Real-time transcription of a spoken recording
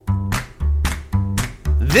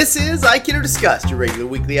This is Aikido Discussed, your regular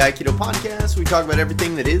weekly Aikido podcast. We talk about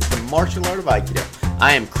everything that is the martial art of Aikido.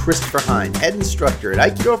 I am Christopher Hine, head instructor at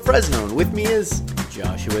Aikido of Fresno, and with me is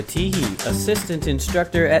Joshua Teehee, assistant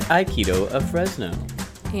instructor at Aikido of Fresno.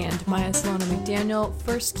 And Maya Solana McDaniel,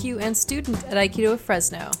 first Q and student at Aikido of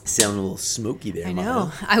Fresno. sounding a little smoky there, I Maya.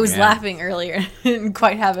 know. I was laughing earlier. Didn't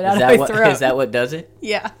quite have it out of my throat. Is that what does it?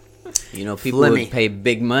 Yeah. You know, people would pay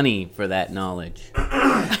big money for that knowledge.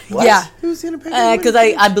 What? Yeah. Who's going to pay? Because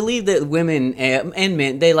I believe that women and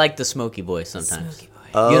men, they like the smoky voice sometimes. Smoky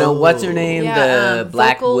voice. Oh. You know, what's her name? Yeah, The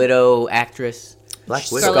Black vocal- Widow actress? Black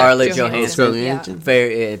Widow. Scarlett Johansson. Scarlett Yeah.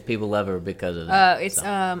 Johansson. People love her because of that.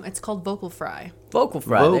 It's called Vocal Fry. Vocal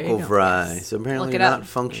fry. there you Vocal go. fry. Yes. So apparently Look it up. not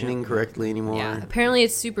functioning correctly anymore. Yeah. Apparently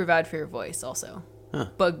it's super bad for your voice also. Huh.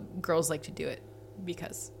 But girls like to do it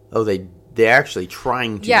because Oh, they're actually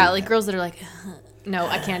trying to. yeah, do like that. girls that are like, no,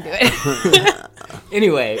 I can't do it.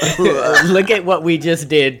 Anyway, look at what we just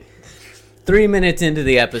did 3 minutes into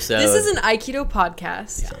the episode. This is an Aikido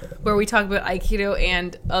podcast where we talk about Aikido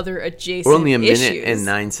and other adjacent We're only a minute issues. and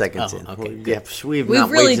 9 seconds Oh, in. okay, Well, good. yeah, we've We've not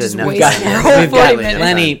really wasted just enough wasted time. our whole We've 40 got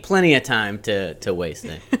minutes. plenty of time to waste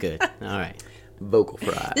then. Good. All right. Vocal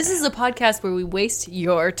fry. This is a podcast where we waste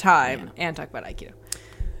your time and talk about Aikido.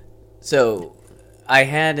 So, I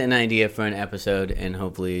had an idea for an episode, and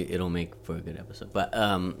hopefully it'll make for a good episode. But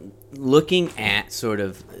looking at sort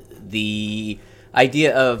of the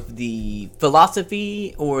idea of the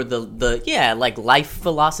philosophy or the like life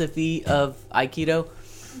philosophy of Aikido,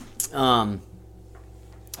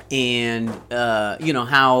 and you know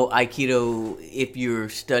how Aikido, if you're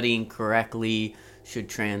studying correctly, should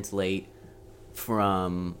translate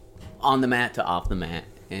from on the mat to off the mat.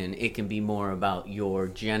 And it can be more about your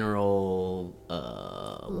general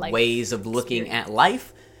ways of looking at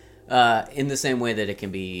life in the same way that it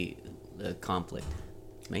can be conflict.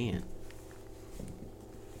 Man,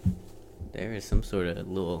 there is some sort of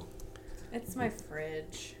little... It's my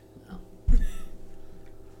fridge.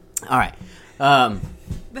 All right. That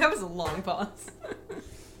was a long pause.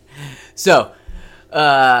 So,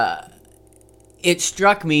 it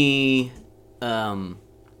struck me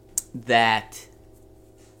that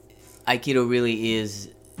Aikido really is,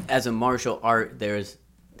 as a martial art, there we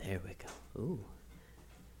go. Ooh.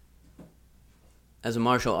 As a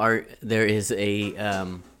martial art, there is there's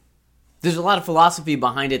a lot of philosophy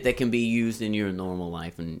behind it that can be used in your normal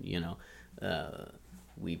life, and you know,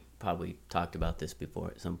 we probably talked about this before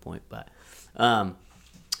at some point, but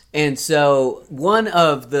and so one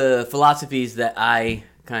of the philosophies that I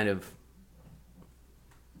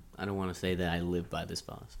don't want to say that I live by this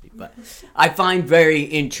philosophy, but I find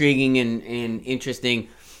very intriguing and interesting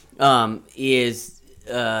is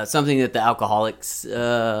something that the alcoholics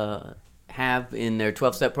have in their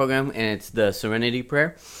 12-step program, and it's the Serenity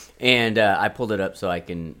Prayer. And I pulled it up so I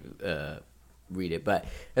can read it. But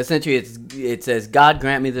essentially it says, God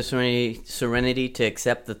grant me the serenity to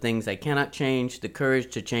accept the things I cannot change, the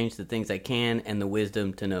courage to change the things I can, and the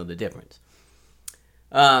wisdom to know the difference.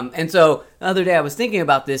 And so the other day I was thinking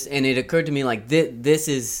about this, and it occurred to me like this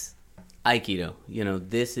is Aikido. You know,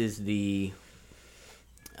 this is the,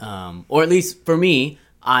 or at least for me,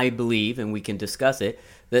 I believe, and we can discuss it,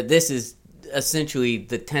 that this is essentially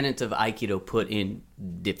the tenets of Aikido put in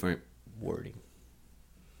different wording.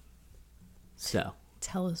 So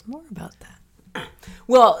Tell us more about that.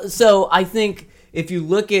 well, so I think if you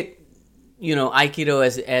look at, you know, Aikido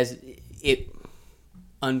as it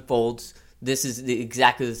unfolds, this is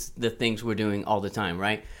exactly the things we're doing all the time,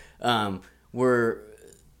 right?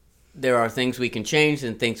 There are things we can change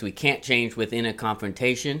and things we can't change within a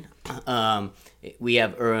confrontation. We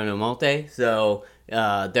have Ura no Mote, so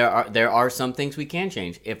there are some things we can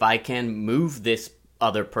change. If I can move this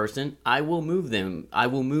other person, I will move them. I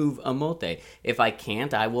will move a mote. If I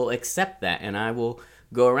can't, I will accept that and I will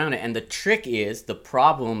go around it. And the trick is, the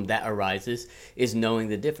problem that arises is knowing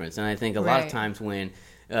the difference. And I think a lot of times when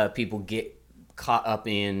people get caught up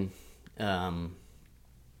in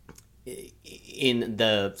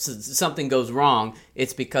something goes wrong,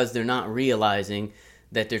 it's because they're not realizing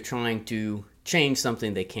that they're trying to change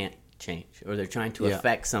something they can't change, or they're trying to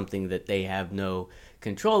affect something that they have no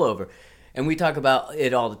control over. And we talk about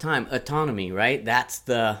it all the time, autonomy, right? That's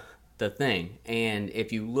the thing. And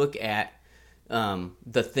if you look at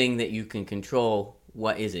the thing that you can control,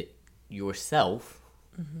 what is it? Yourself,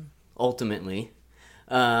 ultimately.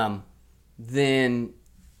 Then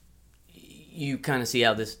you kind of see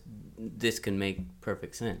how this can make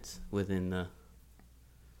perfect sense within the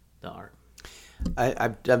art.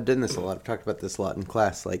 I've done this a lot. I've talked about this a lot in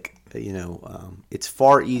class. Like, it's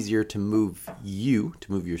far easier to move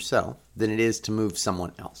yourself than it is to move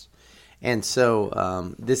someone else. And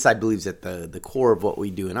so this, I believe, is at the core of what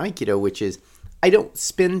we do in Aikido, which is I don't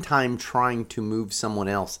spend time trying to move someone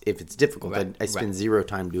else if it's difficult. Right, I spend zero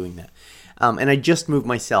time doing that. And I just move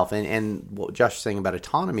myself. And what Josh was saying about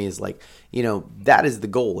autonomy is like, that is the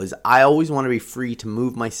goal, is I always want to be free to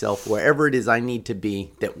move myself wherever it is I need to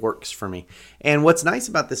be that works for me. And what's nice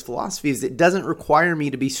about this philosophy is it doesn't require me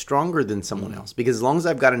to be stronger than someone else, because as long as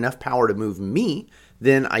I've got enough power to move me,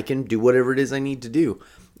 then I can do whatever it is I need to do.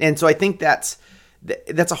 And so I think that's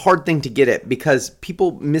a hard thing to get at, because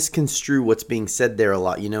people misconstrue what's being said there a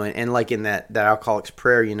lot, and like in that Alcoholics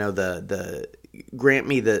Prayer, the grant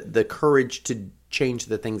me the courage to change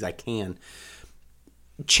the things I can.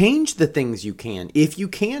 Change the things you can. If you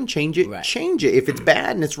can change it, change it. If it's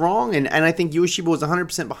bad and it's wrong, and I think Ueshiba was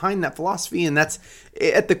 100% behind that philosophy, and that's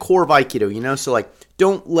at the core of Aikido, so like,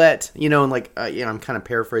 don't let, I'm kind of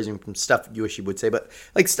paraphrasing from stuff Ueshiba would say, but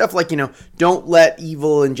like stuff like, don't let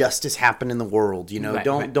evil and injustice happen in the world,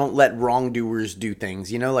 don't let wrongdoers do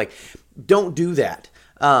things, like, don't do that.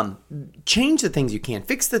 Change the things you can,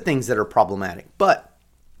 fix the things that are problematic, but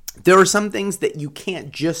there are some things that you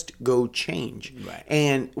can't just go change. Right.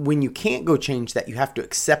 And when you can't go change that, you have to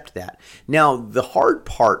accept that. Now, the hard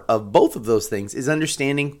part of both of those things is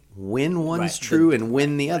understanding when one's true and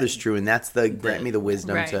when the other's true. And that's grant me the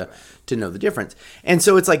wisdom to know the difference. And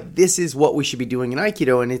so it's like, this is what we should be doing in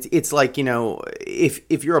Aikido. And it's like,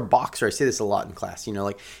 if you're a boxer, I say this a lot in class,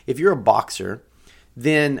 like if you're a boxer,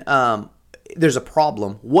 then there's a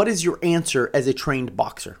problem. What is your answer as a trained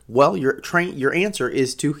boxer? Well, your answer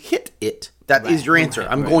is to hit it. That is your answer.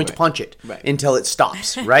 I'm going to punch it until it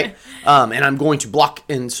stops, right? And I'm going to block,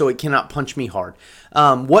 and so it cannot punch me hard.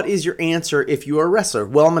 What is your answer if you are a wrestler?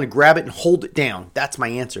 Well, I'm going to grab it and hold it down. That's my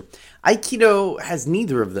answer. Aikido has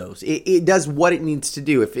neither of those. It does what it needs to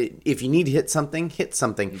do. If you need to hit something, hit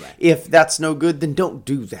something. Right. If that's no good, then don't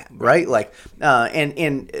do that, right? Like,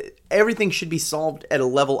 and everything should be solved at a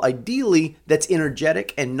level, ideally, that's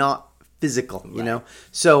energetic and not physical, know?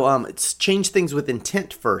 So it's change things with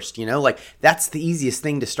intent first, like that's the easiest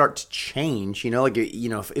thing to start to change, like,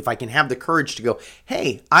 if I can have the courage to go,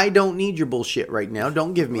 hey, I don't need your bullshit right now.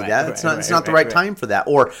 Don't give me that. It's not the right time for that.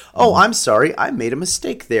 Or, I'm sorry, I made a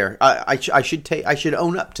mistake there. I should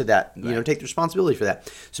own up to that, take the responsibility for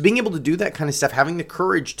that. So being able to do that kind of stuff, having the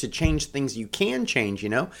courage to change things you can change,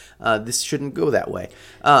 this shouldn't go that way.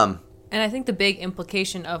 And I think the big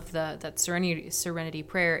implication of that serenity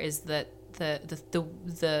prayer is that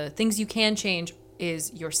the things you can change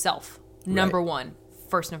is yourself, number one,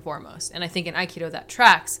 first and foremost. And I think in Aikido that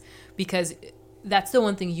tracks, because that's the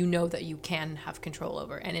one thing that you can have control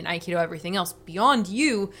over. And in Aikido, everything else beyond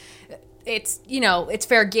you, it's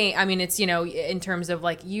fair game. I mean, it's in terms of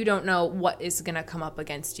like, you don't know what is going to come up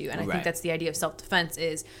against you. And I think that's the idea of self-defense,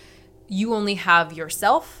 is you only have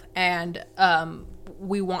yourself, and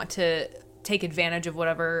we want to take advantage of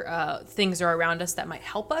whatever things are around us that might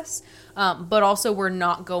help us. But also, we're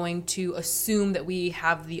not going to assume that we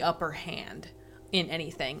have the upper hand in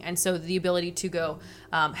anything. And so the ability to go,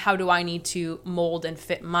 how do I need to mold and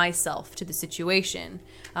fit myself to the situation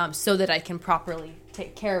so that I can properly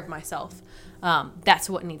take care of myself? That's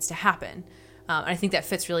what needs to happen. And I think that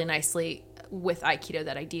fits really nicely with Aikido,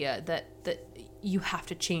 that idea that you have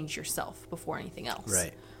to change yourself before anything else.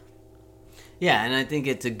 Right. Yeah, and I think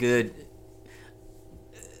it's a good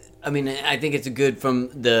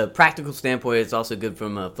from the practical standpoint. It's also good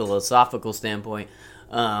from a philosophical standpoint.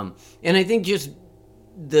 And I think just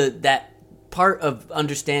that part of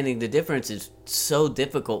understanding the difference is so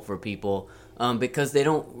difficult for people because they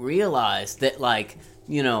don't realize that, like,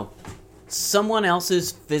 someone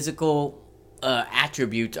else's physical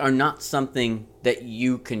attributes are not something that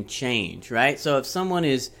you can change, right? So if someone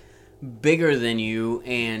is bigger than you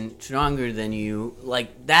and stronger than you,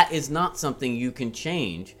 like, that is not something you can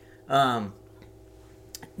change. Now,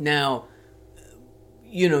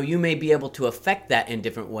 you may be able to affect that in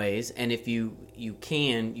different ways, and if you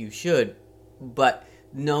can, you should, but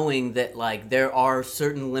knowing that, like, there are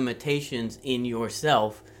certain limitations in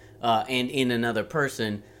yourself and in another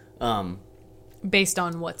person, based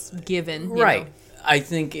on what's given, right? I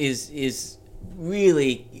think is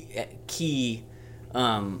really key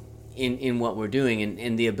in what we're doing,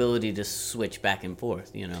 and the ability to switch back and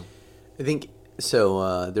forth. I think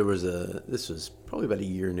so. This was probably about a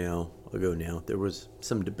year ago now. There was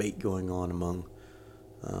some debate going on among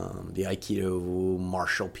the Aikido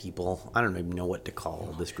martial people. I don't even know what to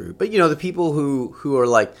call this group, but the people who are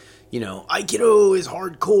like, Aikido is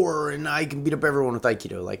hardcore and I can beat up everyone with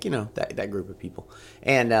Aikido, like that group of people.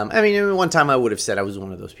 And I mean, one time I would have said I was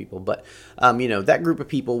one of those people, but that group of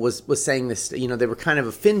people was saying this. They were kind of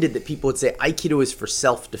offended that people would say Aikido is for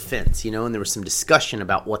self-defense, and there was some discussion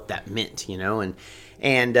about what that meant,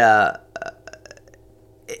 and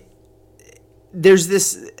there's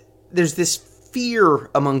this fear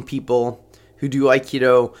among people who do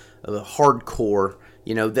Aikido, hardcore,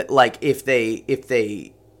 that like if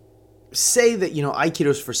they say that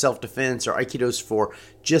Aikido's for self-defense or Aikido's for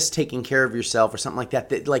just taking care of yourself or something like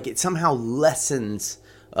that like it somehow lessens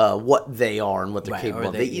what they are and what they're capable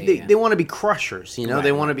of. They want to be crushers,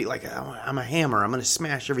 they want to be like, I'm a hammer, I'm going to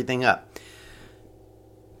smash everything up.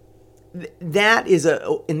 That is an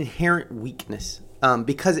inherent weakness.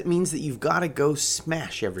 Because it means that you've got to go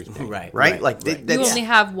smash everything, right? Like you only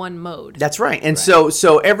have one mode. That's right, and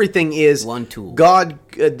so everything is one tool. God,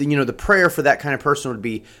 the prayer for that kind of person would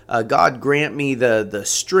be, God grant me the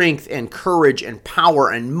strength and courage and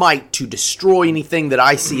power and might to destroy anything that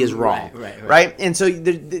I see as wrong, right? And so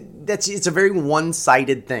it's a very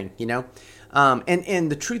one-sided thing,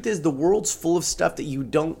 And the truth is, the world's full of stuff that you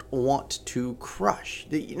don't want to crush.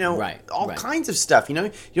 All kinds of stuff. You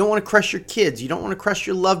don't want to crush your kids. You don't want to crush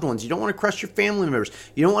your loved ones. You don't want to crush your family members.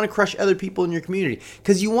 You don't want to crush other people in your community,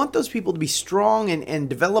 because you want those people to be strong and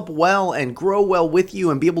develop well and grow well with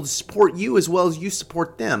you and be able to support you as well as you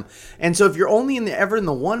support them. And so if you're only ever in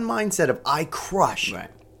the one mindset of I crush,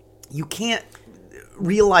 you can't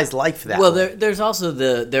realize life that way.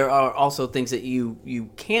 There are also things that you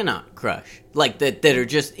cannot crush, like that are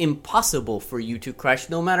just impossible for you to crush,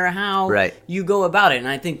 no matter how you go about it. And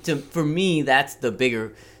I think for me, that's the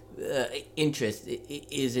bigger interest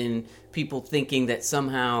is in people thinking that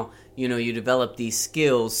somehow you develop these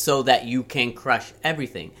skills so that you can crush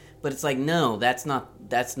everything. But it's like, no, that's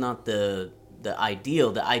not the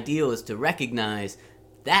ideal. The ideal is to recognize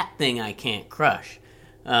that thing I can't crush.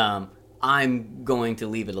 I'm going to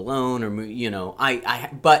leave it alone, or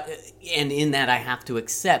but in that I have to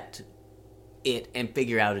accept it and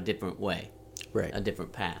figure out a different way, a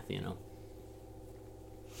different path,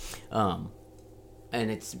 but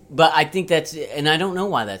I think and I don't know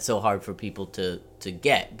why that's so hard for people to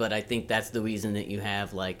get, but I think that's the reason that you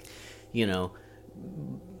have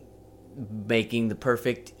making the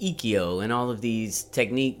perfect Ikkyo and all of these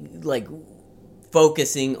technique, like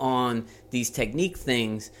focusing on these technique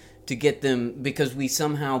things to get them, because we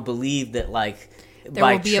somehow believe that by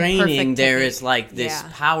training there is this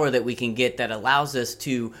power that we can get that allows us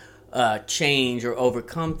to change or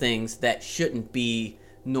overcome things that shouldn't be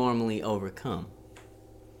normally overcome.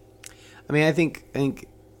 I mean, I think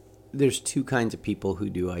there's two kinds of people who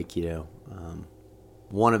do Aikido.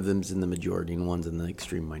 One of them's in the majority and one's in the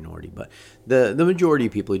extreme minority. But the majority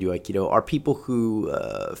of people who do Aikido are people who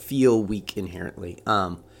feel weak inherently.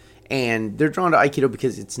 And they're drawn to Aikido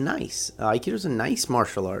because it's nice. Aikido's a nice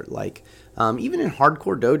martial art. Even in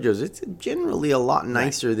hardcore dojos, it's generally a lot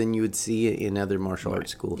nicer than you would see in other martial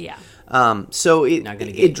arts schools. Yeah. So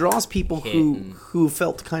it draws people who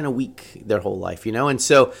felt kind of weak their whole life, And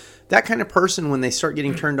so that kind of person, when they start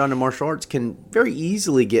getting turned on to martial arts, can very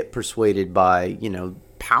easily get persuaded by,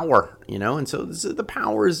 power, and so the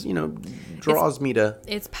power is, draws me to.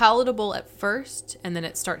 It's palatable at first, and then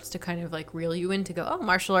it starts to kind of reel you in to go, oh,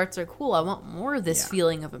 martial arts are cool. I want more of this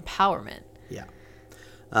feeling of empowerment. Yeah.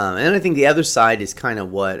 And I think the other side is kind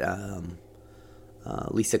of what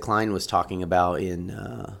Lisa Klein was talking about in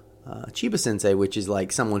Chiba Sensei, which is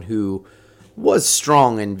someone who was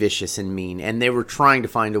strong and vicious and mean, and they were trying to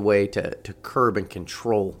find a way to curb and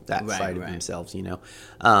control that side of themselves,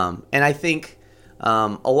 And I think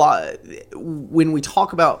a lot, when we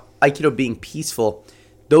talk about Aikido being peaceful,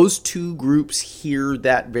 those two groups hear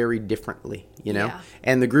that very differently,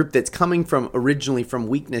 And the group that's coming originally from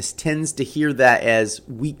weakness tends to hear that as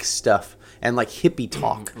weak stuff and hippie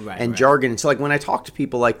talk and jargon. And so when I talk to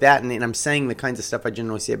people like that and I'm saying the kinds of stuff I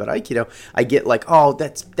generally say about Aikido, I get oh,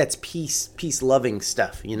 that's peace loving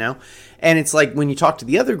stuff, And it's when you talk to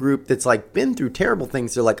the other group that's been through terrible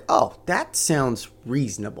things, they're oh, that sounds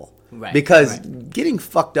reasonable. Because getting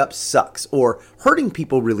fucked up sucks, or hurting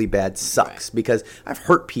people really bad sucks, because I've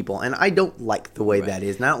hurt people and I don't like the way that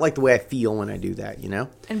is, and I don't like the way I feel when I do that,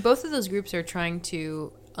 And both of those groups are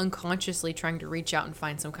unconsciously trying to reach out and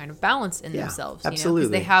find some kind of balance in themselves. Absolutely.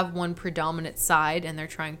 Because they have one predominant side and they're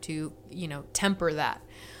trying to, temper that.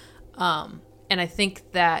 And I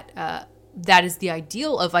think that that is the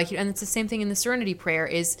ideal of Aikido. And it's the same thing in the Serenity Prayer,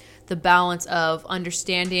 is the balance of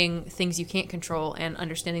understanding things you can't control and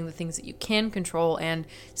understanding the things that you can control, and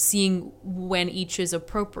seeing when each is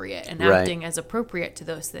appropriate and acting as appropriate to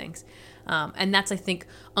those things. And that's, I think,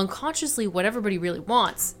 unconsciously what everybody really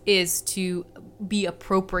wants, is to be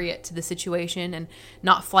appropriate to the situation and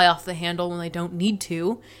not fly off the handle when they don't need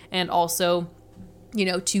to. And also,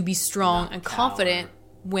 to be strong and confident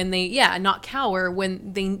when they, not cower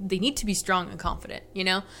when they need to be strong and confident,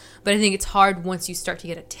 But I think it's hard once you start to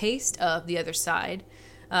get a taste of the other side,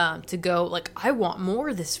 to go like, I want more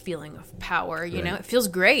of this feeling of power, It feels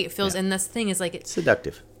great. It feels, and that's the thing is like, it's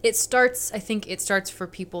seductive. I think it starts for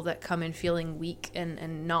people that come in feeling weak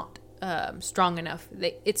and not strong enough.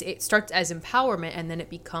 It starts as empowerment, and then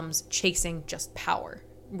it becomes chasing just power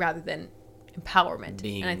rather than empowerment.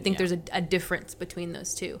 And I think there's a difference between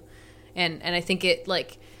those two. And I think it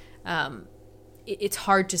it's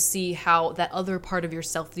hard to see how that other part of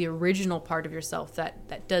yourself, the original part of yourself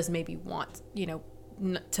that does maybe want,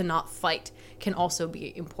 to not fight, can also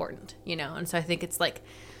be important, And so I think it's like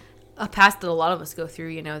a path that a lot of us go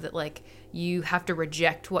through, that like you have to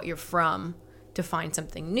reject what you're from to find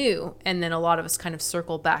something new. And then a lot of us kind of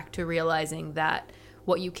circle back to realizing that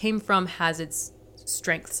what you came from has its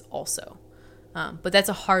strengths also. But that's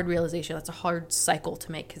a hard realization. That's a hard cycle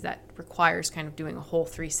to make, because that requires kind of doing a whole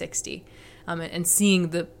 360 and seeing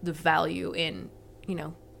the value in,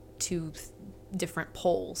 two different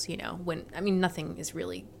poles, when, nothing is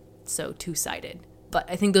really so two-sided. But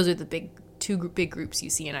I think those are the two big groups you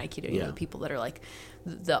see in Aikido, the people that are like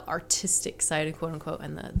the artistic side, quote unquote,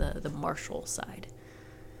 and the martial side.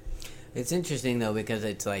 It's interesting though, because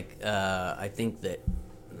it's like, I think that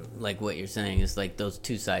like what you're saying is like those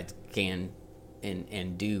two sides can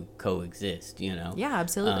and do coexist, Yeah,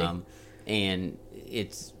 absolutely. And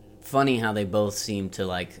it's funny how they both seem to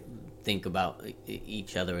like think about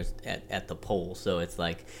each other as at the pole. So it's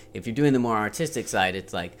like, if you're doing the more artistic side,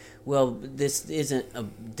 it's like, well, this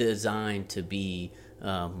isn't designed to be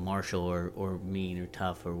martial or mean or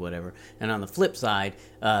tough or whatever. And on the flip side,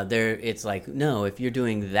 it's like, no, if you're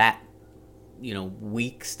doing that,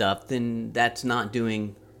 weak stuff, then that's not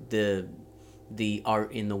doing the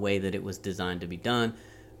art in the way that it was designed to be done.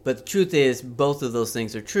 But the truth is, both of those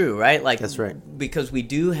things are true, right? Like, that's right. Because we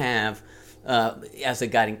do have, as a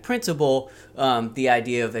guiding principle, the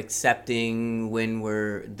idea of accepting when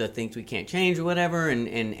we're the things we can't change or whatever,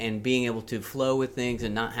 and being able to flow with things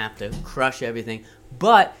and not have to crush everything.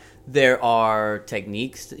 But there are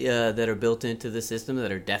techniques that are built into the system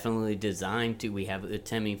that are definitely designed to. We have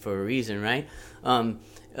Atemi for a reason, right?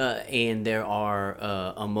 And there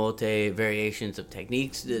are omote variations of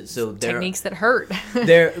techniques. So techniques that hurt.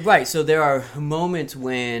 Right. So there are moments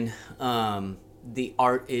when the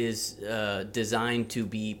art is designed to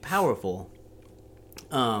be powerful,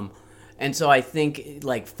 and so I think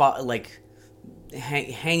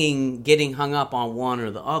getting hung up on one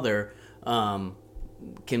or the other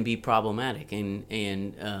can be problematic and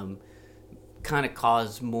kind of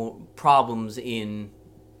cause more problems in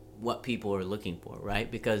what people are looking for,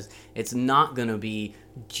 right? Because it's not going to be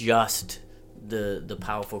just the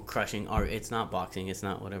powerful crushing art. It's not boxing. It's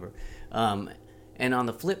not whatever. And on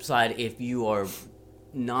the flip side, if you are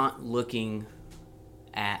not looking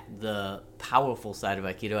at the powerful side of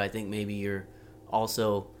Aikido, I think maybe you're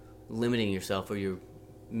also limiting yourself, or you're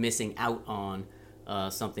missing out on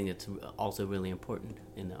something that's also really important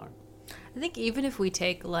in the art. I think even if we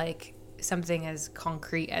take like something as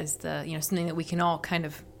concrete as something that we can all kind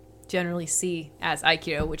of generally see as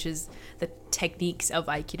Aikido, which is the techniques of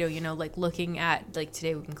Aikido, like looking at, like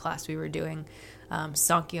today in class we were doing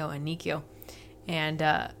Sankyo and Nikkyo,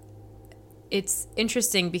 and it's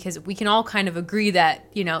interesting because we can all kind of agree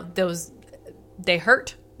that those, they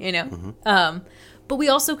hurt, but we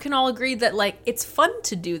also can all agree that like it's fun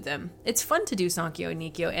to do them. It's fun to do Sankyo and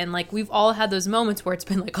Nikkyo, and like we've all had those moments where it's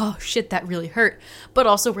been like, oh shit, that really hurt, but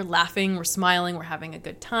also we're laughing, we're smiling, we're having a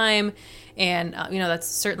good time. And that's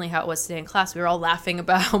certainly how it was today in class. We were all laughing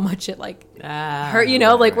about how much it like hurt,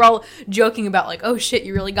 like we're all joking about like, oh shit,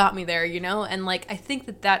 you really got me there, and like I think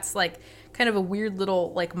that that's like kind of a weird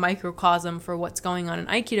little like microcosm for what's going on in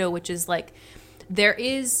Aikido, which is like there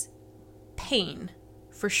is pain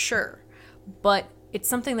for sure, but it's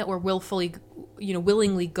something that we're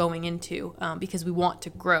willingly going into because we want to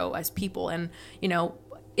grow as people. And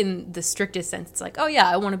in the strictest sense, it's like, oh yeah,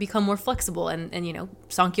 I want to become more flexible, and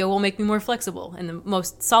Sankyo will make me more flexible in the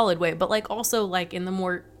most solid way. But like also like in the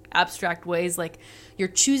more abstract ways, like you're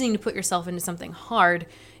choosing to put yourself into something hard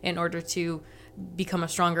in order to become a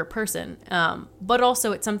stronger person. But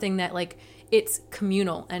also it's something that like it's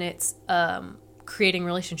communal, and it's creating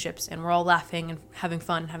relationships, and we're all laughing and having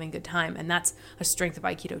fun and having a good time, and that's a strength of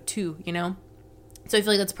Aikido too, you know. So I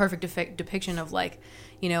feel like that's a perfect depiction of, like,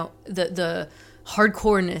 you know, the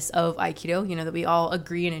hardcoreness of Aikido, you know, that we all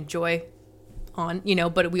agree and enjoy on, you know,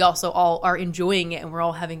 but we also all are enjoying it, and we're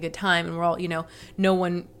all having a good time, and we're all, you know, no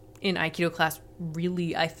one in Aikido class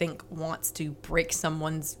really, I think, wants to break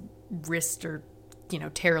someone's wrist or, you know,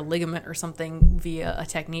 tear a ligament or something via a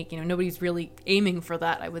technique. You know, nobody's really aiming for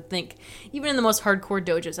that, I would think. Even in the most hardcore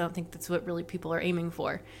dojos, I don't think that's what really people are aiming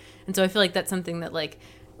for. And so I feel like that's something that, like,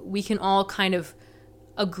 we can all kind of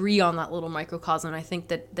agree on, that little microcosm. I think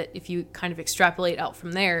that if you kind of extrapolate out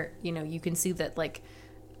from there, you know, you can see that, like,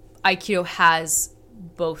 Aikido has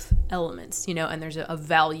both elements, you know, and there's a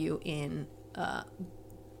value in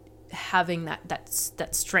having that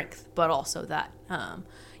strength, but also that,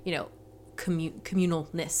 you know,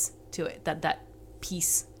 communalness to it, that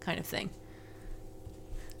peace kind of thing.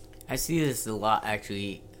 I see this a lot,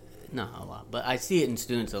 actually, not a lot, but I see it in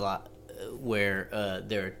students a lot, where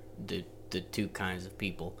there are the two kinds of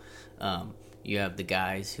people. You have the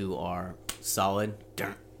guys who are solid,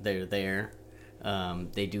 they're there,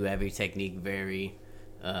 they do every technique very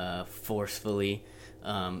forcefully,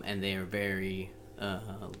 and they are very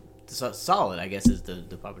solid, I guess is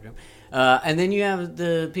the proper term. And then you have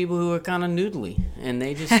the people who are kind of noodly, and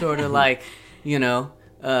they just sort of like, you know,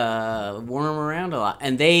 worm around a lot,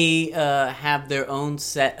 and they have their own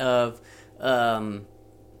set of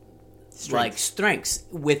like strengths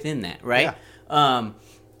within that, right? Yeah.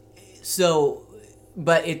 So,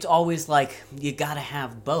 but it's always like you gotta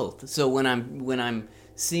have both. So when I'm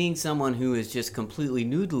seeing someone who is just completely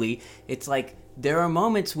noodly, it's like there are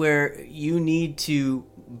moments where you need to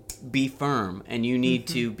be firm, and you need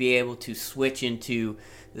to be able to switch into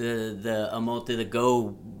the Omote, the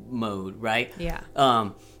go mode, right? Yeah.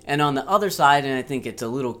 And on the other side, and I think it's a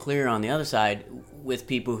little clearer on the other side, with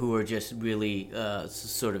people who are just really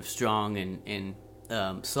sort of strong and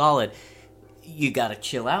solid, you got to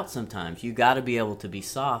chill out sometimes. You got to be able to be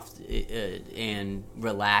soft and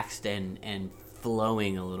relaxed and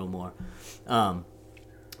flowing a little more.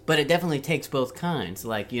 But it definitely takes both kinds.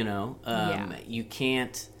 Like, you know, you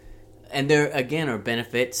can't... And there, again, are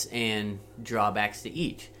benefits and drawbacks to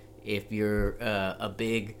each. If you're a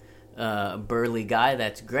big, burly guy,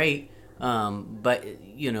 that's great. But,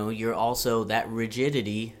 you know, you're also... That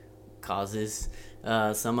rigidity causes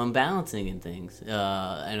some unbalancing in things.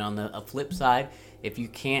 And on the flip side, if you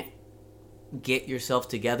can't get yourself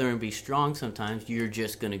together and be strong sometimes, you're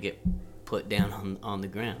just going to get put down on the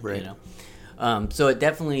ground, right. You know? So it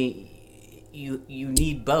definitely... You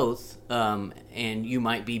need both, and you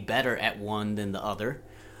might be better at one than the other,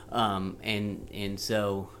 and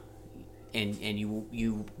so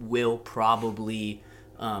you will probably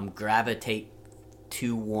gravitate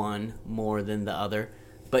to one more than the other,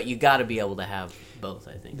 but you got to be able to have both.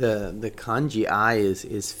 I think the kanji ai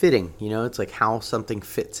is fitting. You know, it's like how something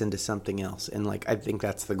fits into something else, and like I think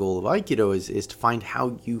that's the goal of Aikido is to find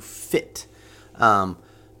how you fit.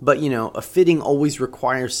 But, you know, a fitting always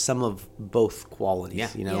requires some of both qualities. Yeah.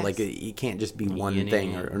 You know, yes. Like it can't just be one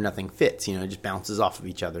thing or nothing fits. You know, it just bounces off of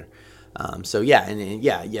each other. So, yeah, and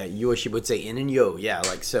Ueshiba would say in and yo. Yeah,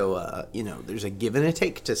 like so, you know, there's a give and a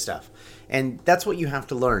take to stuff. And that's what you have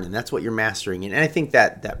to learn, and that's what you're mastering. And I think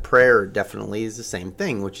that prayer definitely is the same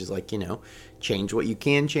thing, which is like, you know, change what you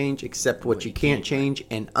can change, accept what you can't change,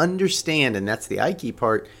 and understand, and that's the Aiki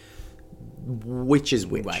part, which is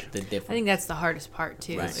which. Right, the difference. I think that's the hardest part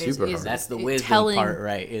too. Right, super hard. That's the wisdom part,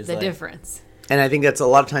 right? Is the like, difference. And I think that's a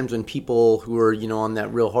lot of times when people who are, you know, on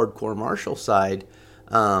that real hardcore martial side,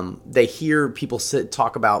 they hear people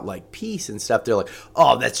talk about like peace and stuff. They're like,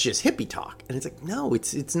 "Oh, that's just hippie talk," and it's like, no,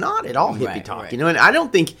 it's not at all hippie talk. Right. You know, and I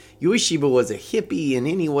don't think Ueshiba was a hippie in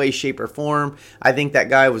any way, shape, or form. I think that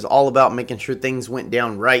guy was all about making sure things went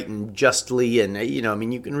down right and justly. And you know, I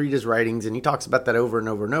mean, you can read his writings, and he talks about that over and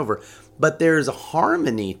over and over. But there's a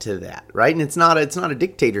harmony to that, right? And it's not a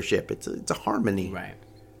dictatorship. It's a harmony, right?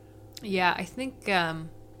 Yeah, I think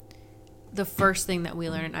the first thing that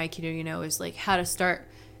we learn in Aikido, you know, is like how to start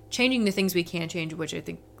changing the things we can change, which I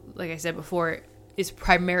think, like I said before, is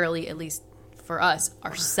primarily, at least for us,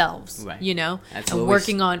 ourselves. Right. You know, and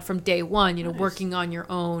working on from day one. You know, working on your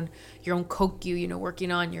own kokyu. You know,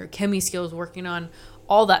 working on your kemi skills, working on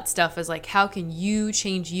all that stuff is like, how can you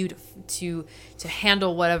change you to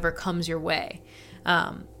handle whatever comes your way,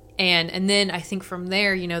 and then I think from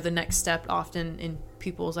there, you know, the next step often in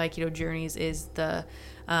people's Aikido journeys is the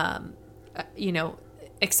you know,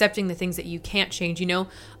 accepting the things that you can't change, you know,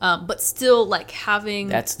 but still like having...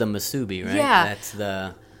 That's the Masubi, right? Yeah. That's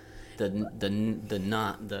the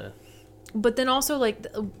not the... but then also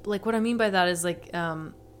like what I mean by that is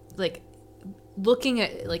like looking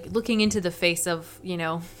into the face of, you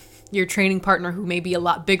know, your training partner who may be a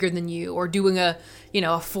lot bigger than you, or doing a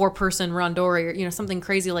 4-person randori, or, you know, something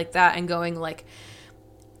crazy like that, and going like,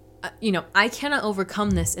 you know, I cannot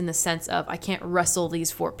overcome this in the sense of I can't wrestle these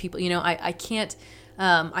 4 people. You know, I can't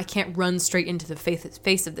run straight into the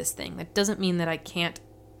face of this thing. That doesn't mean that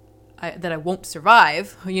I won't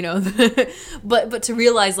survive, you know, but to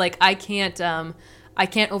realize like I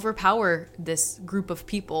can't overpower this group of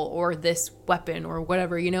people or this weapon or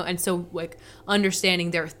whatever, you know. And so like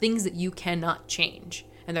understanding there are things that you cannot change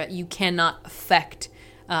and that you cannot affect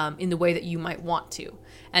in the way that you might want to.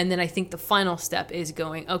 And then I think the final step is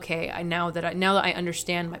going, okay, now that I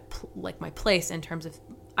understand my place in terms of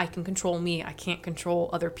I can control me, I can't control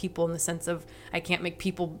other people in the sense of I can't make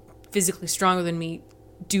people physically stronger than me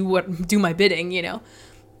do my bidding, you know.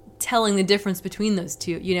 Telling the difference between those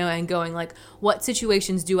two, you know, and going like, what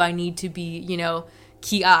situations do I need to be, you know,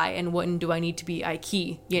 ki I, and when do I need to be I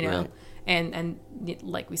ki, you know. Right. And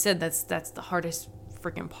like we said, that's the hardest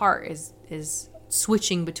freaking part is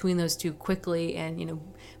switching between those two quickly, and, you know,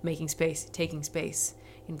 making space, taking space,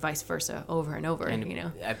 and vice versa over and over. And, you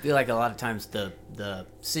know, I feel like a lot of times the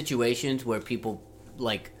situations where people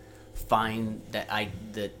like find that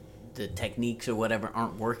the techniques or whatever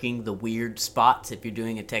aren't working, the weird spots, if you're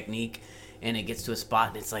doing a technique and it gets to a spot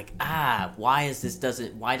and it's like, why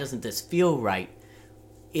doesn't this feel right?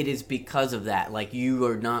 It is because of that. Like, you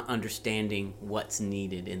are not understanding what's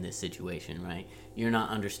needed in this situation, right? You're not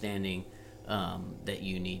understanding that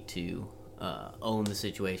you need to own the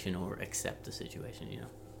situation or accept the situation, you know?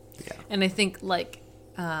 Yeah. And I think, like,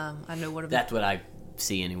 I don't know that's what I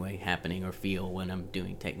see anyway happening or feel when I'm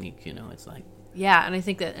doing technique, you know? It's like... Yeah, and I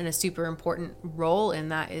think that in a super important role in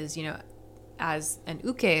that is, you know, as an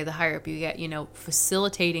uke, the higher up you get, you know,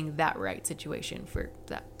 facilitating that right situation for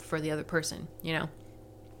the other person, you know?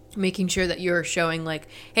 Making sure that you're showing like,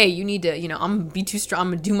 hey, you need to, you know, I'm gonna be too strong. I'm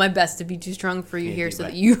gonna do my best to be too strong for you here, so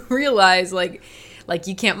that you realize like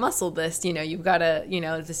you can't muscle this. You know, you've got to, you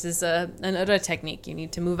know, this is another technique. You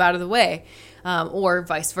need to move out of the way, or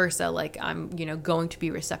vice versa. Like, I'm, you know, going to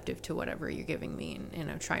be receptive to whatever you're giving me, and, you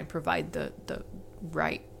know, try and provide the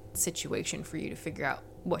right situation for you to figure out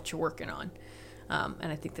what you're working on.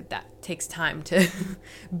 And I think that takes time to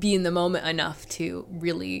be in the moment enough to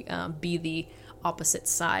really be the opposite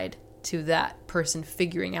side to that person,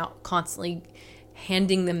 figuring out, constantly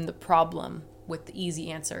handing them the problem with the easy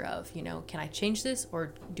answer of, you know, can I change this,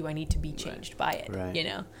 or do I need to be changed by it? Right. You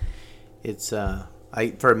know, it's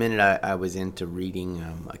for a minute I was into reading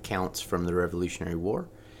accounts from the Revolutionary War,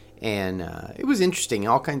 and it was interesting,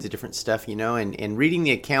 all kinds of different stuff, you know, and reading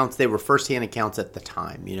the accounts, they were firsthand accounts at the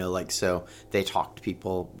time, you know, like, so they talked to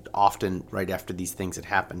people often right after these things had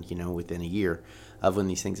happened, you know, within a year of when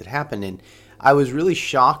these things had happened. And I was really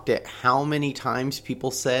shocked at how many times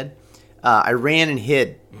people said, I ran and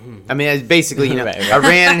hid. I mean, it's basically, you know, right. I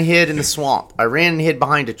ran and hid in the swamp. I ran and hid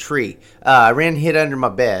behind a tree. I ran and hid under my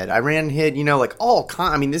bed. I ran and hid, you know, like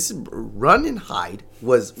I mean, this is run and hide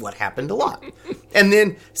was what happened a lot. And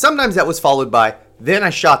then sometimes that was followed by, then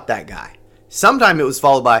I shot that guy. Sometimes it was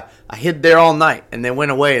followed by, I hid there all night and then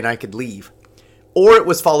went away and I could leave. Or it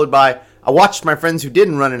was followed by, I watched my friends who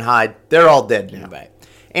didn't run and hide. They're all dead now. Right.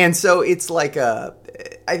 And so it's like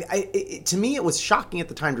to me, it was shocking at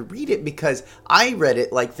the time to read it, because I read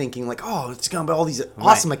it like thinking like, oh, it's going to be all these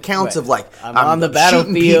awesome accounts of like, I'm on the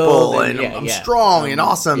battlefield and I'm strong and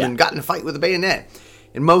awesome and got in a fight with a bayonet.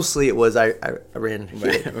 And mostly it was I ran.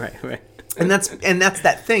 Right. And that's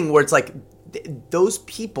that thing where it's like those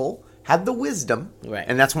people had the wisdom, right?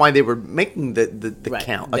 And that's why they were making the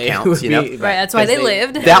accounts, you know. Right, that's why they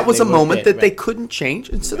lived. That was a moment that they couldn't change,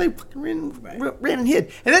 and so they fucking ran and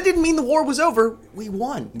hid. And that didn't mean the war was over. We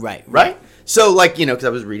won. Right. So, like, you know, because I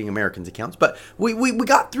was reading Americans' accounts, but we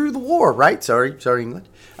got through the war, right? Sorry, England.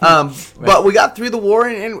 But we got through the war,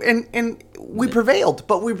 and we prevailed.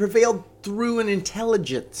 But we prevailed through an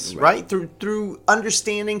intelligence, right? Through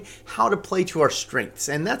understanding how to play to our strengths,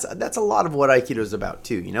 and that's a lot of what Aikido is about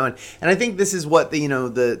too, you know. And I think this is what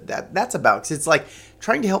that's about, because it's like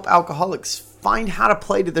trying to help alcoholics find how to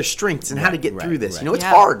play to their strengths and how to get through this. You know, it's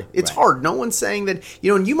hard. It's hard. No one's saying that,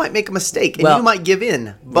 you know, and you might make a mistake and you might give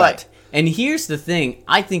in, but. And here's the thing: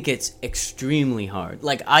 I think it's extremely hard.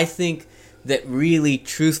 Like, I think that really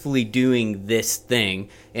truthfully doing this thing,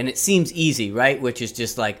 and it seems easy, right? Which is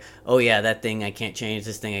just like, oh yeah, that thing I can't change,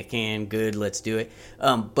 this thing I can, good, let's do it.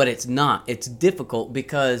 But it's not. It's difficult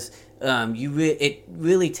because it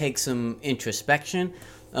really takes some introspection,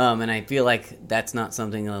 and I feel like that's not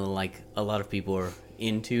something like a lot of people are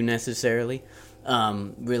into necessarily.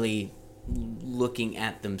 Really looking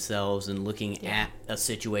at themselves and looking at a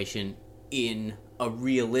situation in a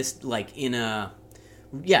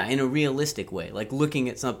in a realistic way, like looking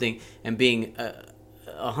at something and being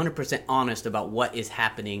 100% honest about what is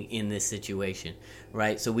happening in this situation,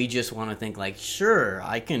 right? So we just want to think like, sure,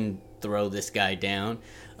 I can throw this guy down,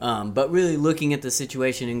 but really looking at the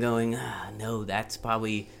situation and going, no, that's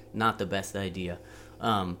probably not the best idea.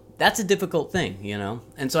 That's a difficult thing, you know?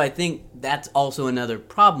 And so I think that's also another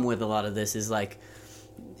problem with a lot of this is like,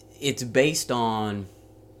 it's based on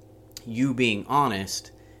you being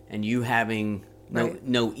honest and you having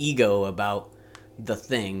no ego about the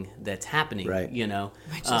thing that's happening, right? You know,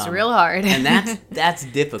 which is real hard, and that's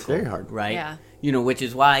difficult. It's very hard, right? Yeah, you know, which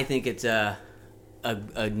is why I think it's a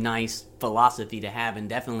nice philosophy to have, and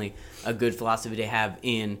definitely a good philosophy to have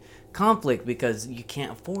in conflict, because you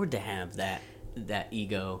can't afford to have that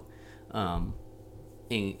ego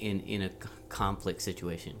in a conflict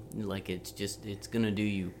situation. Like it's gonna do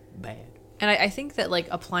you bad. And I think that like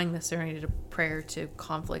applying the Serenity Prayer to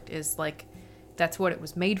conflict is like, that's what it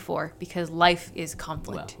was made for, because life is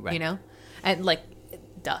conflict, you know? And like,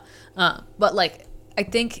 duh. But like, I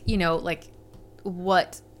think, you know, like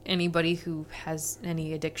what anybody who has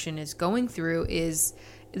any addiction is going through is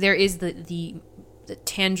there is the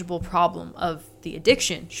tangible problem of the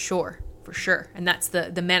addiction, sure, for sure. And that's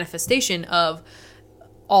the manifestation of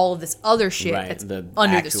all of this other shit that's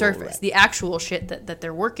under the surface, the actual shit that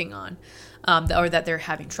they're working on. Or that they're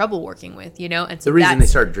having trouble working with, you know? And so the reason they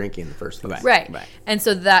started drinking in the first place. Right. And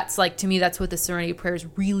so that's like, to me, that's what the Serenity Prayer is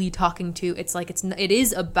really talking to. It's like, it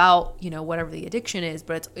is about, you know, whatever the addiction is,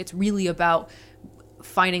 but it's really about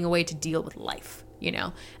finding a way to deal with life, you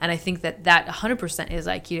know? And I think that 100% is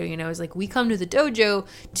like, you know, is like, we come to the dojo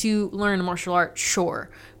to learn martial art, sure.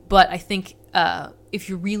 But I think if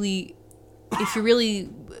you're really,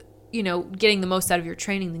 you know, getting the most out of your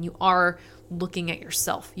training, then you are looking at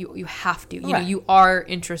yourself. You have to. You know, you are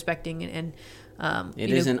introspecting and it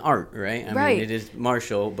is an art, right? I mean, it is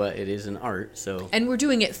martial, but it is an art. So, and we're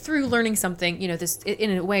doing it through learning something. You know, this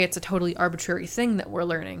in a way, it's a totally arbitrary thing that we're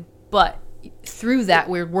learning, but through that,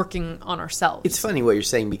 we're working on ourselves. It's funny what you're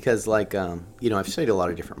saying, because like you know, I've studied a lot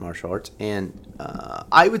of different martial arts, and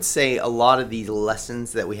I would say a lot of these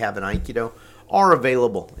lessons that we have in Aikido are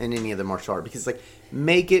available in any other martial art, because like,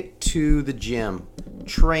 make it to the gym,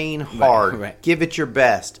 train hard, give it your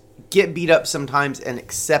best, get beat up sometimes and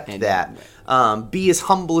accept that. Be as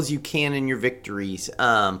humble as you can in your victories.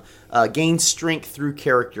 Gain strength through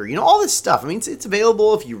character. You know, all this stuff. I mean, it's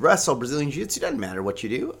available if you wrestle, Brazilian Jiu-Jitsu. It doesn't matter what you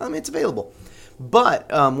do. It's available. But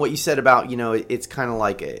what you said about, you know, it's kind of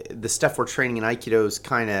like the stuff we're training in Aikido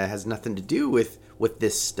kind of has nothing to do with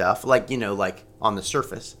this stuff. Like, you know, like on the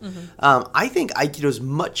surface. Mm-hmm. I think Aikido's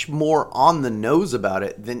much more on the nose about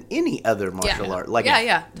it than any other martial art. Like,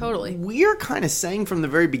 totally. We're kind of saying from the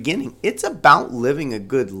very beginning, it's about living a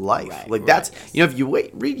good life. That's, you know, if you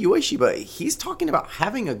read Ueshiba, he's talking about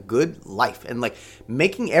having a good life and like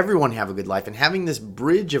making everyone have a good life and having this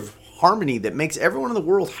bridge of harmony that makes everyone in the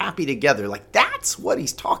world happy together. Like, that's what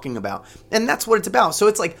he's talking about. And that's what it's about. So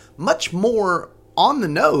it's like much more on the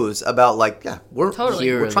nose about like, we're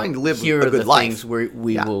trying to live a good life.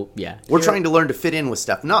 We're trying to learn to fit in with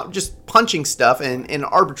stuff, not just punching stuff and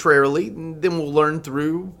arbitrarily. Then we'll learn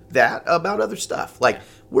through that about other stuff. Like,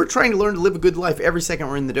 we're trying to learn to live a good life every second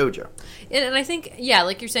we're in the dojo. And I think,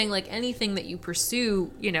 like you're saying, like anything that you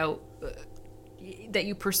pursue, you know, that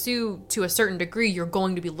you pursue to a certain degree, you're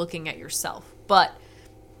going to be looking at yourself. But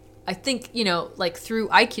I think, you know, like through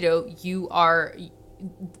Aikido,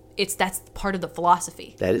 that's part of the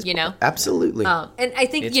philosophy. That is, you know, absolutely. And I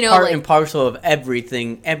think, it's you know, part and parcel of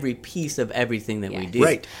everything, every piece of everything that we do.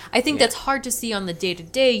 Right. I think that's hard to see on the day to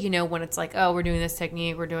day. You know, when it's like, oh, we're doing this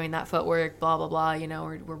technique, we're doing that footwork, blah blah blah. You know,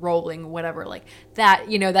 we're rolling, whatever. Like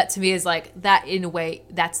that. You know, that to me is like that. In a way,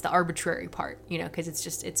 that's the arbitrary part. You know, because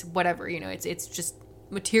it's whatever. You know, it's just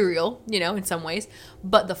material. You know, in some ways,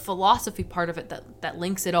 but the philosophy part of it that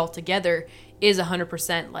links it all together is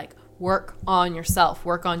 100% like. Work on yourself,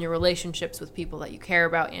 work on your relationships with people that you care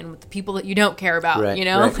about and with the people that you don't care about, you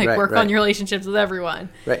know, work on your relationships with everyone.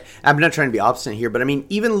 Right. I'm not trying to be obstinate here, but I mean,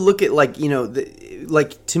 even look at like, you know,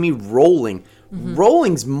 like to me, rolling. Mm-hmm.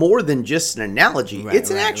 Rolling's more than just an analogy. It's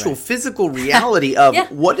an actual physical reality of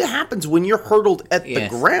what happens when you're hurtled at the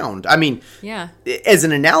ground. I mean, as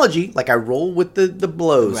an analogy, like I roll with the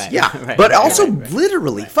blows. But also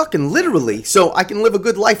literally, fucking literally, so I can live a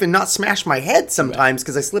good life and not smash my head sometimes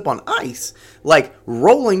because I slip on ice. Like,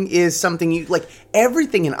 rolling is something you, like,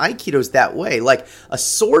 everything in Aikido is that way. Like, a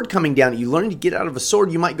sword coming down, you learn to get out of a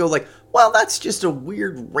sword, you might go like, well, that's just a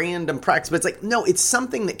weird random practice. But it's like, no, it's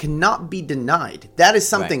something that cannot be denied. That is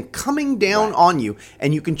something coming down on you,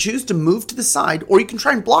 and you can choose to move to the side, or you can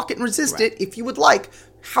try and block it and resist it if you would like.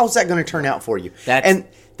 How's that going to turn out for you?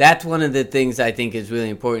 That's one of the things I think is really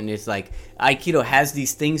important. It's like Aikido has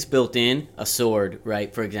these things built in, a sword,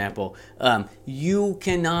 right? For example, you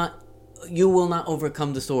will not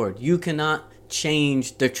overcome the sword. You cannot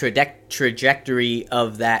change the trajectory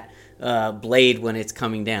of that blade when it's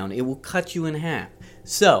coming down. It will cut you in half.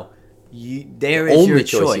 So there is your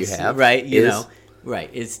choice you have, right?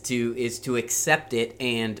 Is to accept it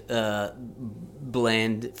and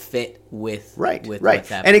blend fit with what's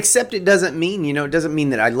happening. And accept it doesn't mean, it doesn't mean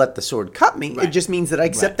that I let the sword cut me. It just means that I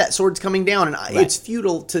accept that sword's coming down, and it's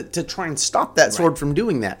futile to try and stop that sword from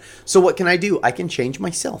doing that. So what can I do? I can change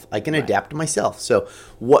myself. I can adapt myself. So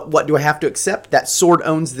what do I have to accept? That sword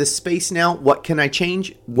owns this space now. What can I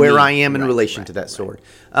change? Where I am in relation to that sword.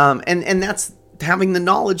 And that's having the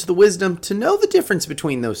knowledge, the wisdom to know the difference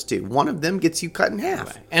between those two. One of them gets you cut in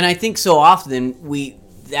half. And I think so often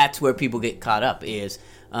that's where people get caught up is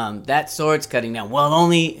that sword's cutting down. Well,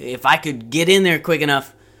 only if I could get in there quick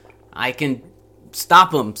enough, I can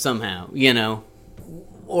stop them somehow,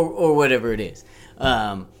 or whatever it is.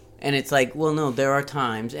 And it's like, well, no, there are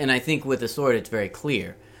times, and I think with a sword it's very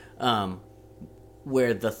clear,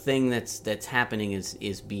 where the thing that's happening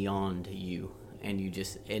is beyond you,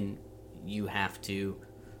 and you have to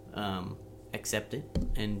accept it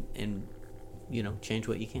and change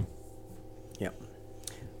what you can. Yep.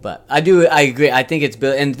 But I agree. I think it's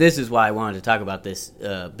built, and this is why I wanted to talk about this,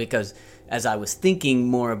 because as I was thinking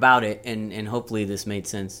more about it, and hopefully this made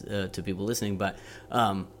sense to people listening, but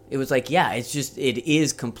it was like, it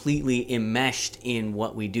is completely enmeshed in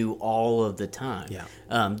what we do all of the time.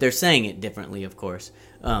 Yeah. They're saying it differently, of course,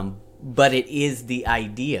 but it is the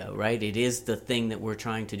idea, right? It is the thing that we're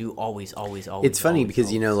trying to do always. It's funny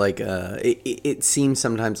because, it seems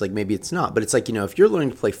sometimes like maybe it's not, but it's like, if you're learning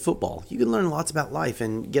to play football, you can learn lots about life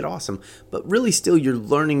and get awesome, but really still you're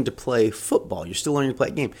learning to play football. You're still learning to play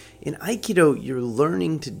a game. In Aikido, you're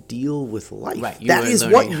learning to deal with life. Right. That is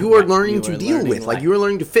what you are learning to deal with. Like you are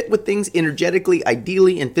learning to fit with things energetically,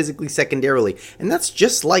 ideally, and physically secondarily. And that's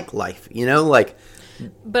just like life,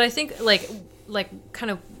 But I think like kind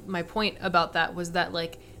of my point about that was that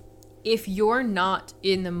if you're not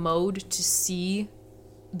in the mode to see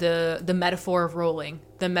the metaphor of rolling,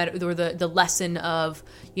 the lesson of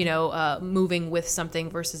moving with something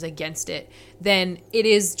versus against it, then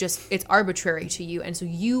it's arbitrary to you, and so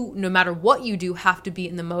you, no matter what you do, have to be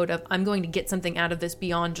in the mode of, I'm going to get something out of this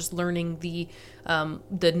beyond just learning the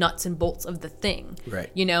nuts and bolts of the thing, right?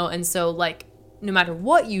 And so no matter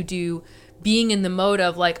what you do, being in the mode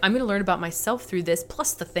of I'm going to learn about myself through this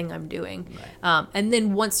plus the thing I'm doing. Right. And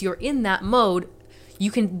then once you're in that mode, you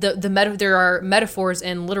can, there are metaphors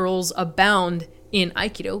and literals abound in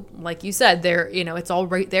Aikido. Like you said, it's all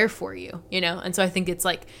right there for you, And so I think it's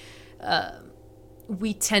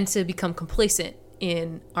we tend to become complacent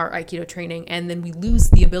in our Aikido training, and then we lose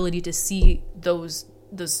the ability to see those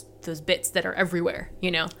bits that are everywhere,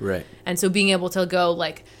 Right. And so being able to go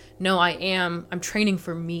no, I'm training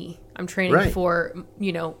for me. I'm training for,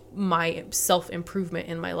 my self-improvement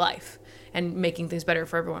in my life and making things better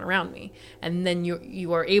for everyone around me. And then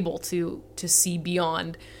you are able to see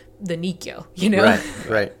beyond the Nikkyo,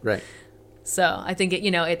 Right. So I think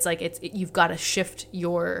you've got to shift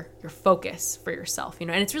your focus for yourself,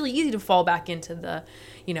 and it's really easy to fall back into the,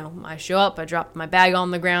 I show up, I drop my bag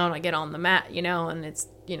on the ground, I get on the mat, and it's,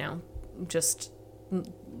 just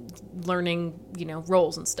learning,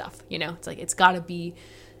 roles and stuff, it's got to be,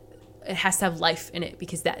 it has to have life in it,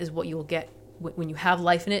 because that is what you will get when you have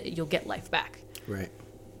life in it. You'll get life back. Right.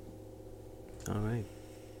 All right.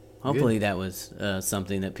 Hopefully that was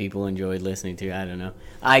something that people enjoyed listening to. I don't know.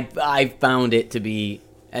 I found it to be,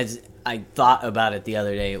 as I thought about it the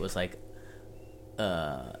other day, it was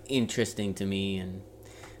interesting to me, and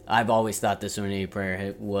I've always thought the Serenity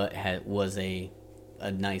Prayer was a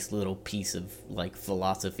nice little piece of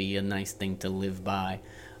philosophy, a nice thing to live by,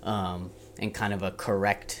 and kind of a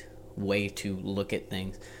correct way to look at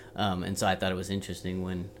things. And so I thought it was interesting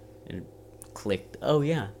when it clicked. Oh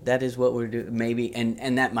yeah, that is what we're doing. Maybe,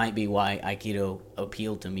 and that might be why Aikido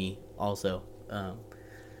appealed to me also.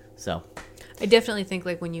 So I definitely think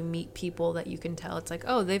when you meet people that you can tell, it's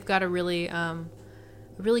they've got a really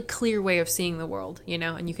clear way of seeing the world,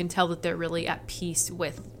 and you can tell that they're really at peace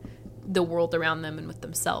with the world around them and with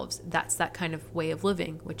themselves. That's that kind of way of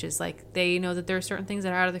living, which is they know that there are certain things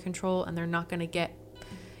that are out of their control, and they're not going to get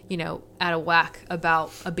out of whack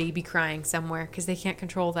about a baby crying somewhere, because they can't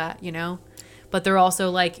control that, but they're also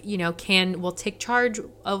like, will take charge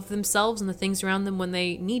of themselves and the things around them when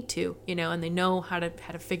they need to, and they know how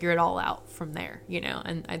to figure it all out from there,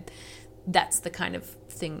 and that's the kind of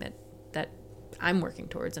thing that I'm working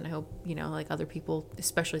towards, and I hope, like other people,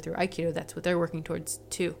 especially through Aikido, that's what they're working towards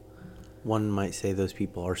too. One might say those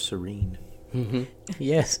people are serene. Mm-hmm.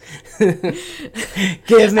 Yes.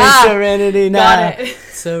 Give me serenity now.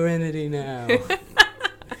 Serenity now.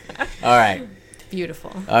 All right.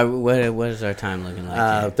 Beautiful. What is our time looking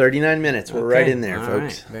like? 39 minutes. We're right in there, all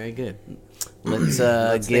folks. Right. Very good.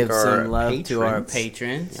 Let's give some love to our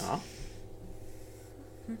patrons. Yeah.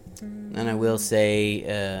 And I will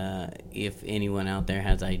say, if anyone out there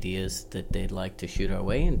has ideas that they'd like to shoot our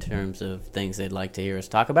way in terms of things they'd like to hear us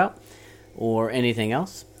talk about, or anything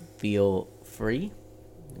else, feel free.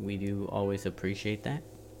 We do always appreciate that.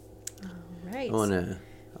 All right.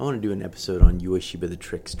 I want to do an episode on Ueshiba the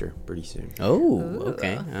Trickster pretty soon. Oh,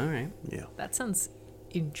 okay. All right. Yeah. That sounds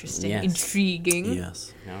interesting. Yes. Intriguing.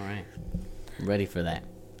 Yes. All right. Ready for that.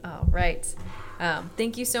 All right.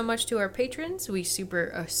 Thank you so much to our patrons. We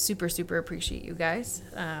super appreciate you guys.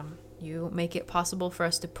 You make it possible for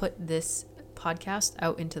us to put this podcast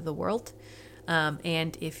out into the world.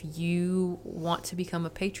 And if you want to become a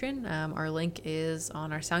patron, our link is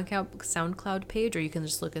on our SoundCloud page, or you can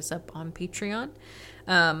just look us up on Patreon.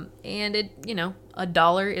 And it,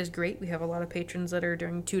 $1 is great. We have a lot of patrons that are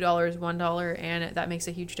doing $2, $1, and that makes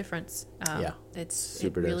a huge difference. It's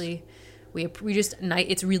super really,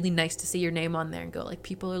 it's really nice to see your name on there and go like,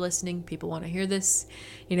 people are listening, people want to hear this,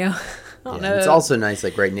 It's also nice,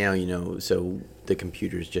 like right now, so the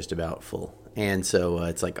computer's just about full. And so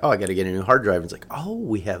it's like, I got to get a new hard drive. It's like,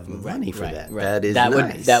 we have money for that. Right. That is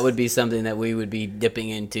nice. That would be something that we would be dipping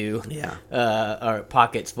into our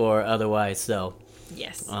pockets for otherwise. So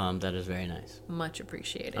yes, that is very nice. Much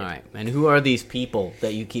appreciated. All right. And who are these people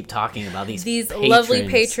that you keep talking about? These patrons? Lovely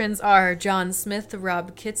patrons are John Smith,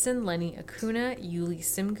 Rob Kitson, Lenny Acuna, Yuli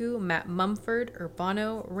Simgu, Matt Mumford,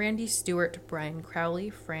 Urbano, Randy Stewart, Brian Crowley,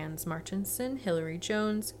 Franz Martinson, Hillary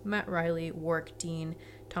Jones, Matt Riley, Warwick Dean,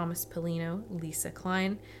 Thomas Polino, Lisa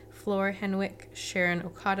Klein, Flora Henwick, Sharon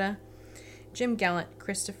Okada, Jim Gallant,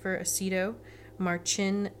 Christopher Aceto,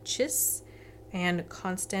 Marcin Chis, and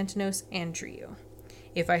Konstantinos Andrew.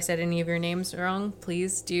 If I said any of your names wrong,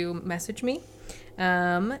 please do message me.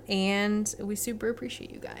 And we super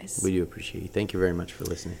appreciate you guys. We do appreciate you. Thank you very much for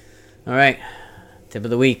listening. All right. Tip of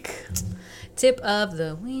the week. Tip of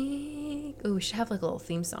the week. Oh, we should have like a little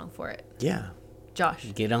theme song for it. Yeah. Josh.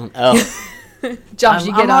 Get on. Oh. Josh,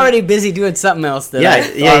 I'm already busy doing something else that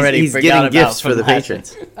I already he's forgot getting about gifts for from the last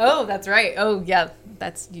patrons. Oh, that's right. Oh, yeah.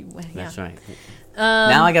 That's you. Yeah. That's right.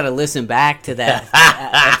 Now I got to listen back to that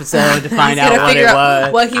episode to find out what it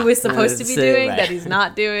was. What he was supposed to be doing right. that he's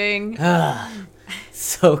not doing.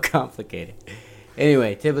 So complicated.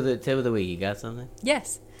 Anyway, tip of the week. You got something?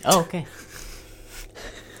 Yes. Oh, okay.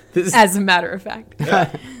 As a matter of fact.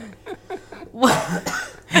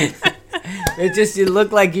 It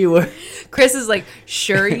looked like you were. Chris is like,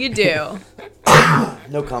 sure you do.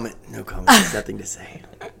 No comment. Nothing to say.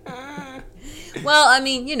 Well, I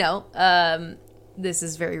mean, this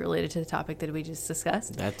is very related to the topic that we just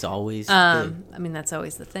discussed. That's always I mean, that's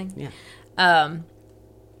always the thing. Yeah.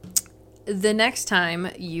 The next time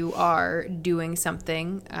you are doing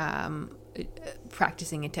something,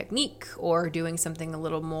 practicing a technique or doing something a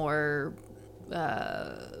little more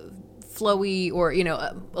flowy or,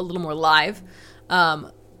 a little more live,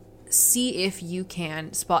 see if you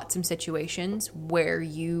can spot some situations where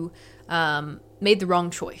you made the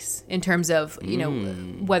wrong choice in terms of,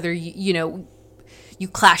 whether, you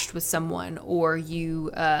clashed with someone or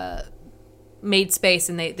you made space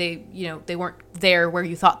and they weren't there where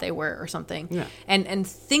you thought they were or something. Yeah. And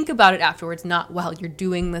think about it afterwards, not while you're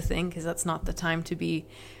doing the thing, because that's not the time to be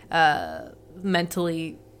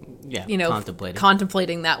mentally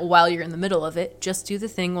contemplating that while you're in the middle of it. Just do the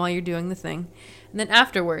thing while you're doing the thing. And then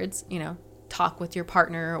afterwards, talk with your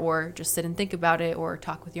partner or just sit and think about it, or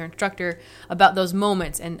talk with your instructor about those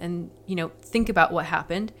moments and think about what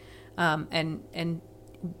happened. And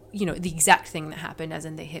the exact thing that happened, as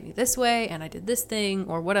in they hit me this way and I did this thing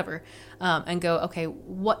or whatever, and go, okay,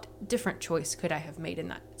 what different choice could I have made in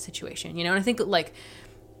that situation? And I think like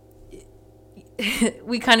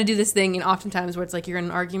we kind of do this thing, oftentimes where it's like you're in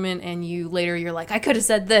an argument and you're like, I could have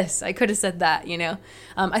said this, I could have said that,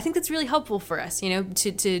 I think that's really helpful for us,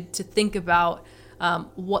 to think about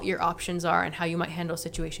what your options are and how you might handle a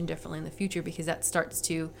situation differently in the future, because that starts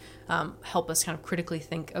to help us kind of critically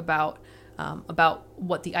think about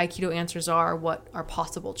what the Aikido answers are, what our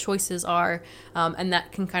possible choices are, and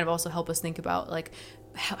that can kind of also help us think about, like,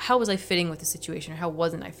 how was I fitting with the situation, or how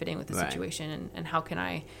wasn't I fitting with the Right. situation, and how can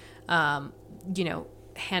I,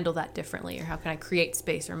 handle that differently, or how can I create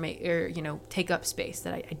space, or take up space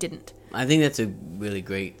that I didn't. I think that's a really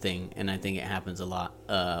great thing, and I think it happens a lot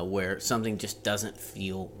where something just doesn't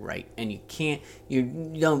feel right, and you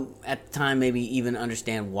don't at the time maybe even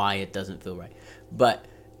understand why it doesn't feel right. But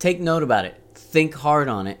take note about it, think hard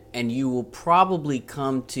on it, and you will probably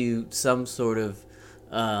come to some sort of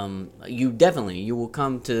you will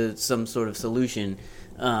come to some sort of solution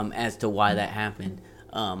as to why that happened.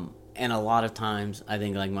 And a lot of times, I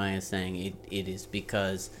think, like Maya's saying, it is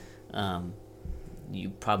because you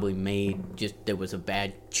probably there was a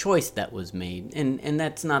bad choice that was made. And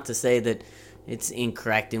that's not to say that it's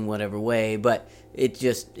incorrect in whatever way, but it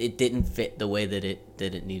didn't fit the way that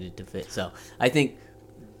it needed to fit. So I think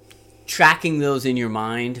tracking those in your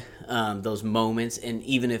mind, those moments, and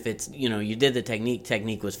even if it's, you did the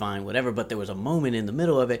technique was fine, whatever, but there was a moment in the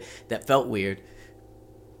middle of it that felt weird.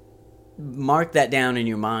 Mark that down in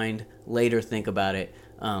your mind, later think about it,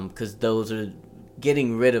 because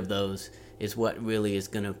getting rid of those is what really is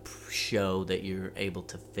going to show that you're able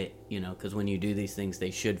to fit, because when you do these things,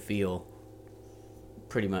 they should feel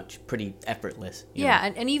pretty effortless.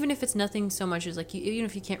 Yeah, and even if it's nothing so much as like, even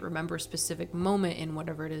if you can't remember a specific moment in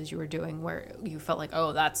whatever it is you were doing where you felt like,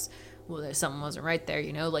 oh, something wasn't right there,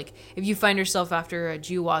 like if you find yourself after a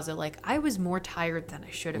Jiwaza, like, I was more tired than I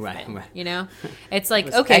should have been, right. It's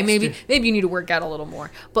like, okay, maybe you need to work out a little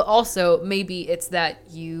more, but also maybe it's that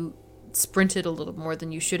you sprinted a little more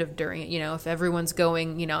than you should have during it. If everyone's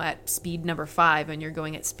going, at speed number 5 and you're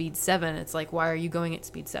going at speed 7, it's like, why are you going at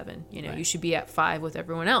speed 7? Right. You should be at 5 with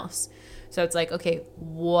everyone else. So it's like, okay,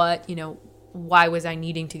 why was I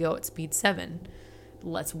needing to go at speed 7?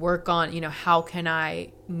 Let's work on, how can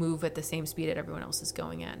I move at the same speed that everyone else is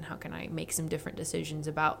going at, and how can I make some different decisions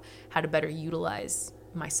about how to better utilize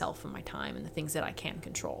myself and my time and the things that I can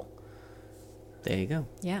control. There you go.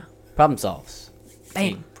 Yeah. Problem solves.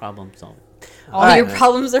 Bang. Problem solved. All your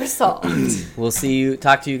problems are solved. We'll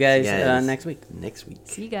talk to you guys Yes. next week. Next week.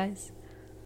 See you guys.